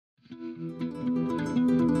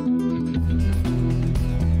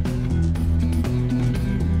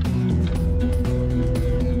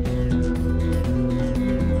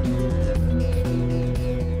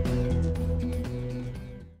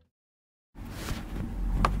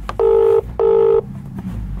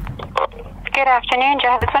Good afternoon,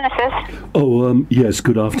 Jehovah's Witnesses. Oh, yes,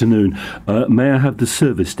 good afternoon. May I have the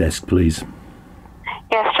service desk, please?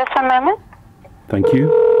 Yes, just one moment. Thank you.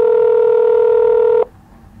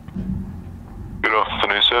 Good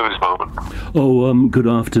afternoon, service moment. Oh, good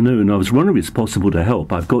afternoon. I was wondering if it's possible to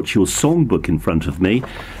help. I've got your songbook in front of me.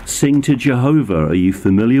 Sing to Jehovah. Are you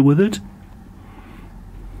familiar with it?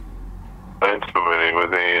 I'm familiar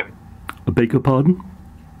with it. I beg your pardon?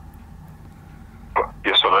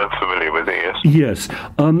 Yes, I am familiar with it, yes. Yes.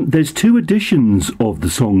 There's two editions of the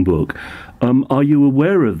songbook. Are you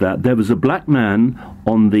aware of that? There was a black man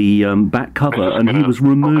on the back cover and he was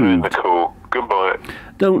removed. The call. Goodbye.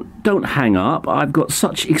 Don't hang up. I've got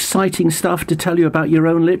such exciting stuff to tell you about your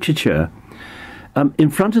own literature. In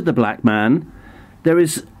front of the black man, there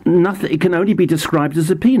is nothing. It can only be described as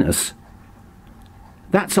a penis.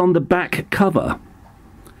 That's on the back cover.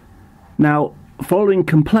 Now, following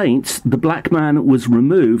complaints, the black man was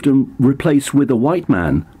removed and replaced with a white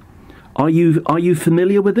man. Are you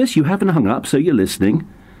familiar with this? You haven't hung up, so you're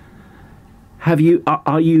listening.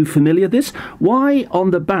 Are you familiar with this? Why on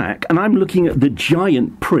the back, and I'm looking at the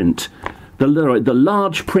giant print, the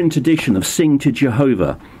large print edition of Sing to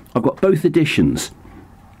Jehovah. I've got both editions.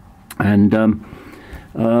 And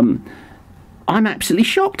I'm absolutely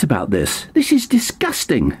shocked about this. This is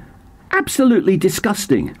disgusting. Absolutely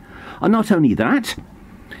disgusting. And not only that,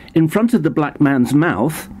 in front of the black man's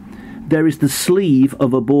mouth, there is the sleeve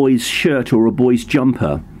of a boy's shirt or a boy's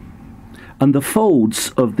jumper. And the folds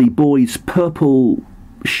of the boy's purple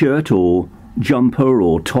shirt or jumper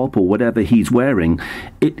or top or whatever he's wearing,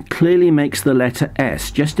 it clearly makes the letter S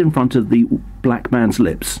just in front of the black man's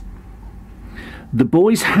lips. The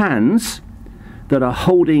boy's hands that are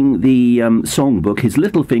holding the songbook, his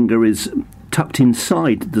little finger is tucked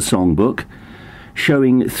inside the songbook,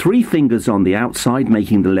 showing three fingers on the outside,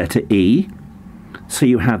 making the letter E. So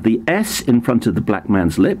you have the S in front of the black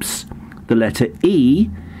man's lips. The letter E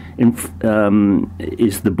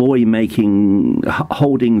is the boy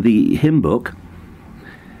holding the hymn book.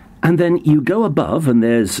 And then you go above and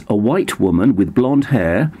there's a white woman with blonde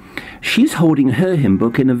hair. She's holding her hymn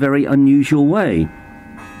book in a very unusual way.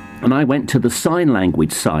 And I went to the sign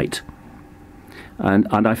language site.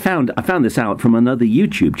 And I found this out from another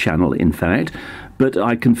YouTube channel, in fact, but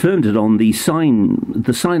I confirmed it on the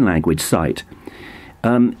sign language site.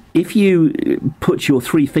 If you put your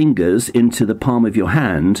three fingers into the palm of your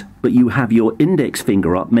hand, but you have your index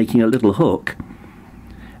finger up making a little hook,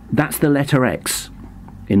 that's the letter X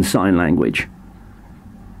in sign language.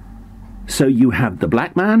 So you have the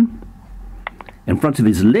black man. In front of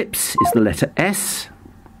his lips is the letter S.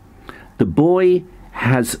 The boy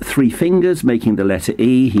has three fingers making the letter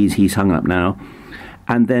E. He's hung up now.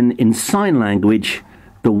 And then in sign language,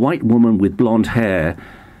 the white woman with blonde hair,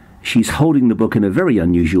 she's holding the book in a very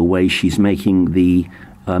unusual way. She's making the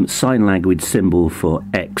sign language symbol for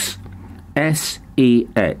X.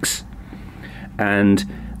 S-E-X. And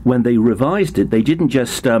when they revised it, they didn't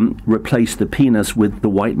just replace the penis with the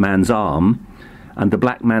white man's arm and the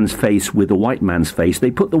black man's face with the white man's face.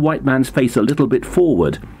 They put the white man's face a little bit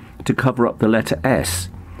forward to cover up the letter S,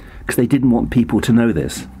 because they didn't want people to know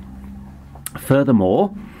this.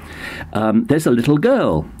 Furthermore, there's a little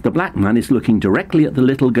girl. The black man is looking directly at the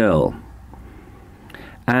little girl.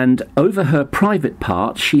 And over her private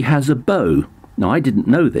part, she has a bow. Now, I didn't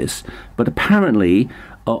know this, but apparently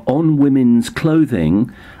on women's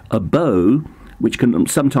clothing, a bow, which can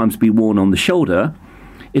sometimes be worn on the shoulder,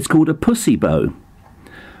 it's called a pussy bow.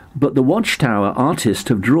 But the Watchtower artists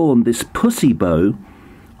have drawn this pussy bow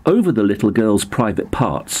over the little girl's private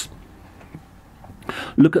parts.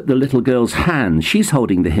 Look at the little girl's hand. She's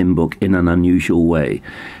holding the hymn book in an unusual way.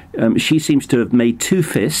 She seems to have made two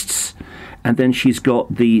fists, and then she's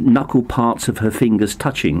got the knuckle parts of her fingers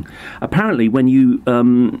touching. Apparently, when you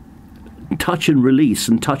touch and release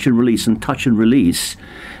and touch and release and touch and release,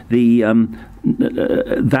 the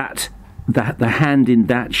hand in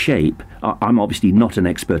that shape. I'm obviously not an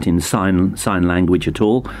expert in sign language at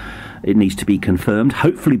all. It needs to be confirmed,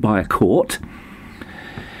 hopefully by a court.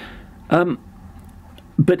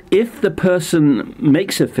 But if the person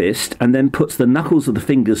makes a fist and then puts the knuckles of the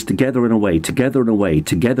fingers together and away, together and away,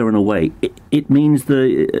 together and away, it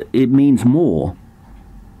means more.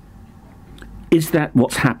 Is that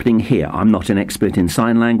what's happening here? I'm not an expert in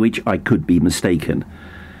sign language. I could be mistaken.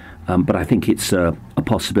 But I think it's a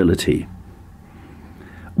possibility.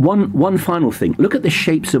 One final thing. Look at the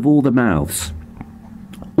shapes of all the mouths.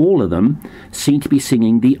 All of them seem to be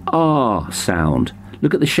singing the R sound.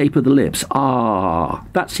 Look at the shape of the lips. Ah,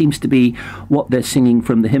 that seems to be what they're singing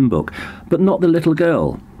from the hymn book, but not the little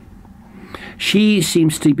girl. She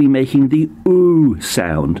seems to be making the ooh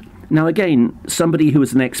sound, Now again, somebody who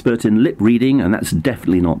is an expert in lip reading, and that's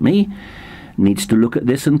definitely not me, needs to look at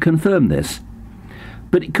this and confirm this.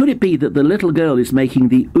 But could it be that the little girl is making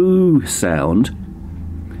the ooh sound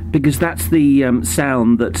because that's the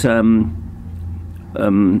sound that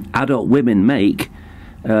adult women make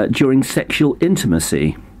during sexual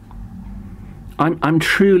intimacy? I'm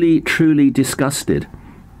truly, truly disgusted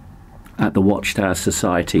at the Watchtower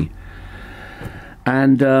Society.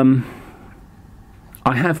 And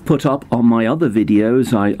I have put up on my other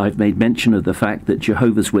videos, I've made mention of the fact that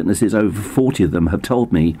Jehovah's Witnesses, over 40 of them, have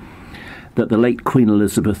told me that the late Queen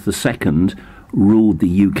Elizabeth II ruled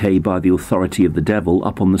the UK by the authority of the devil.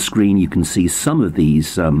 Up on the screen you can see some of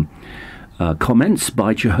these comments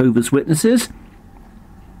by Jehovah's Witnesses.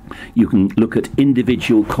 You can look at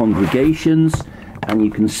individual congregations and you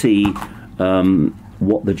can see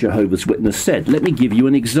what the Jehovah's Witness said. Let me give you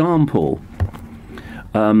an example.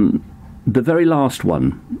 The very last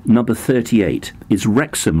one, number 38, is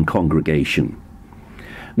Wrexham congregation.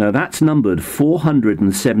 Now that's numbered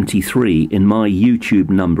 473 in my YouTube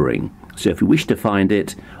numbering. So if you wish to find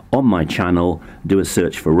it on my channel, do a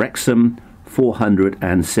search for Wrexham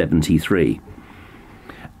 473.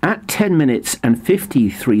 At 10 minutes and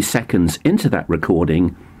 53 seconds into that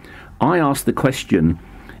recording, I asked the question,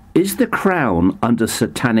 is the crown under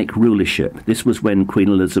satanic rulership? This was when Queen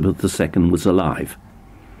Elizabeth II was alive.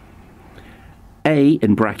 A,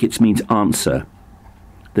 in brackets, means answer.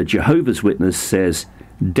 The Jehovah's Witness says,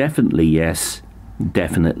 definitely yes,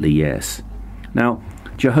 definitely yes. Now,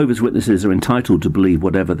 Jehovah's Witnesses are entitled to believe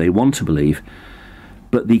whatever they want to believe,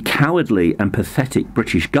 but the cowardly and pathetic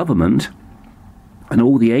British government and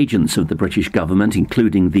all the agents of the British government,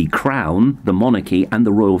 including the Crown, the Monarchy and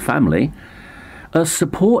the Royal Family,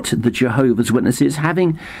 support the Jehovah's Witnesses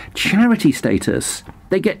having charity status.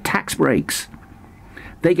 They get tax breaks.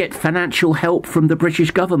 They get financial help from the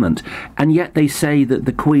British government, and yet they say that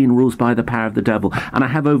the Queen rules by the power of the devil. And I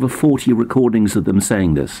have over 40 recordings of them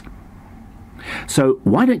saying this. So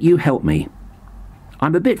why don't you help me?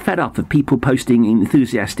 I'm a bit fed up of people posting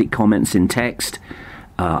enthusiastic comments in text.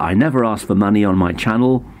 I never ask for money on my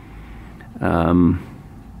channel.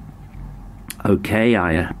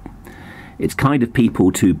 It's kind of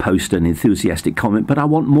people to post an enthusiastic comment, but I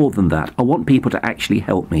want more than that. I want people to actually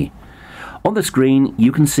help me. On the screen,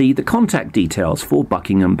 you can see the contact details for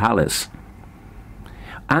Buckingham Palace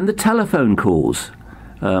and the telephone calls.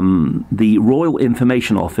 The Royal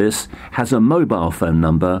Information Office has a mobile phone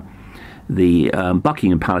number. The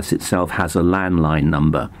Buckingham Palace itself has a landline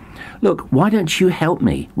number. Look, why don't you help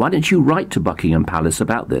me? Why don't you write to Buckingham Palace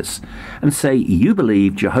about this and say you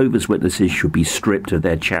believe Jehovah's Witnesses should be stripped of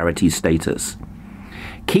their charity status?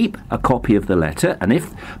 Keep a copy of the letter, and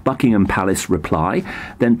if Buckingham Palace reply,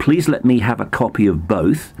 then please let me have a copy of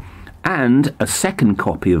both and a second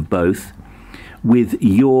copy of both with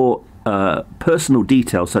your personal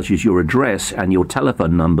details such as your address and your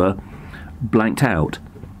telephone number blanked out.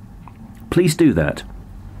 Please do that.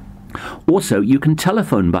 Also, you can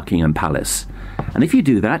telephone Buckingham Palace, and if you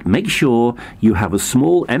do that, make sure you have a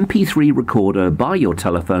small MP3 recorder by your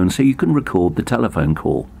telephone so you can record the telephone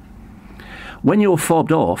call. When you're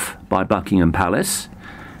fobbed off by Buckingham Palace,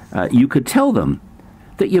 you could tell them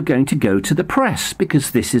that you're going to go to the press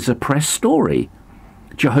because this is a press story.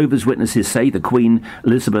 Jehovah's Witnesses say the Queen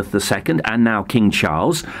Elizabeth II and now King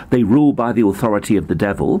Charles, they rule by the authority of the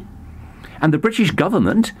devil, and the British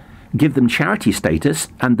government give them charity status,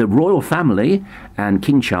 and the royal family and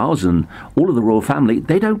King Charles and all of the royal family,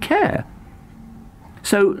 they don't care.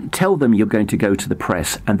 So tell them you're going to go to the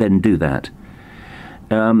press and then do that.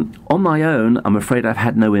 On my own, I'm afraid I've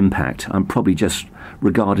had no impact. I'm probably just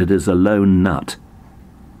regarded as a lone nut.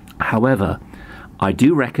 However, I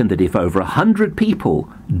do reckon that if over 100 people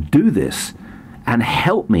do this and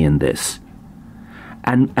help me in this,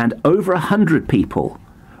 and over 100 people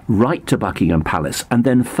write to Buckingham Palace and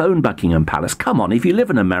then phone Buckingham Palace, come on, if you live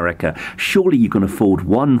in America, surely you can afford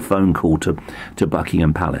one phone call to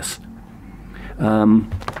Buckingham Palace.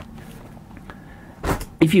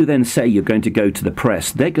 If you then say you're going to go to the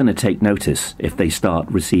press, they're going to take notice if they start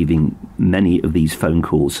receiving many of these phone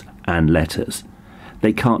calls and letters.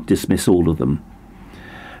 They can't dismiss all of them.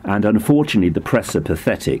 And unfortunately, the press are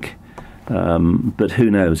pathetic. But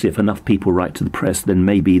who knows, if enough people write to the press, then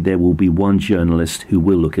maybe there will be one journalist who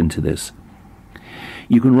will look into this.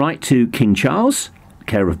 You can write to King Charles,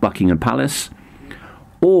 care of Buckingham Palace,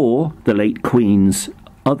 or the late Queen's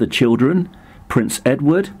other children, Prince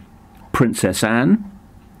Edward, Princess Anne.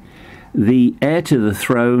 The heir to the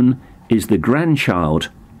throne is the grandchild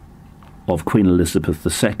of Queen Elizabeth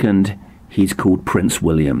II. He's called Prince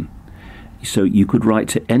William. So you could write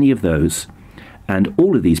to any of those And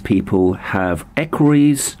all of these people have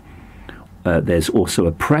equerries. There's also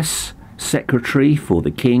a press secretary for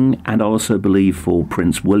the King, and I also believe for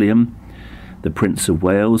Prince William, the Prince of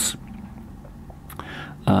Wales.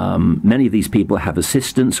 Many of these people have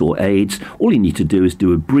assistants or aides. All you need to do is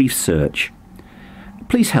do a brief search.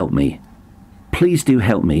 Please help me. Please do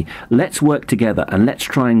help me. Let's work together and let's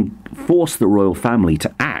try and force the royal family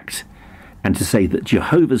to act and to say that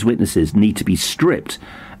Jehovah's Witnesses need to be stripped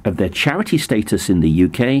of their charity status in the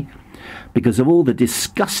UK because of all the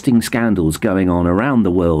disgusting scandals going on around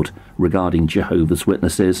the world regarding Jehovah's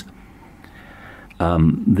Witnesses.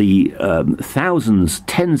 Thousands,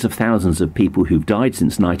 tens of thousands of people who've died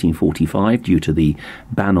since 1945 due to the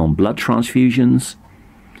ban on blood transfusions.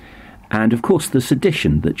 And, of course, the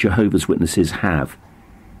sedition that Jehovah's Witnesses have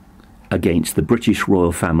against the British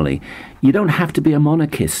royal family. You don't have to be a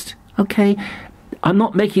monarchist, okay? I'm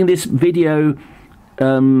not making this video,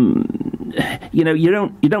 you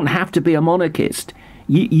don't have to be a monarchist.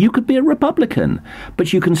 You could be a Republican,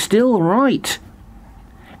 but you can still write.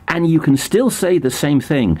 And you can still say the same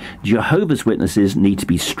thing. Jehovah's Witnesses need to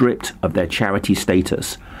be stripped of their charity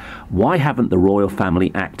status. Why haven't the royal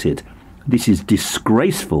family acted? This is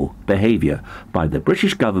disgraceful behaviour by the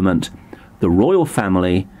British government, the royal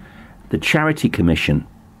family, the Charity Commission.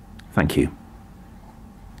 Thank you.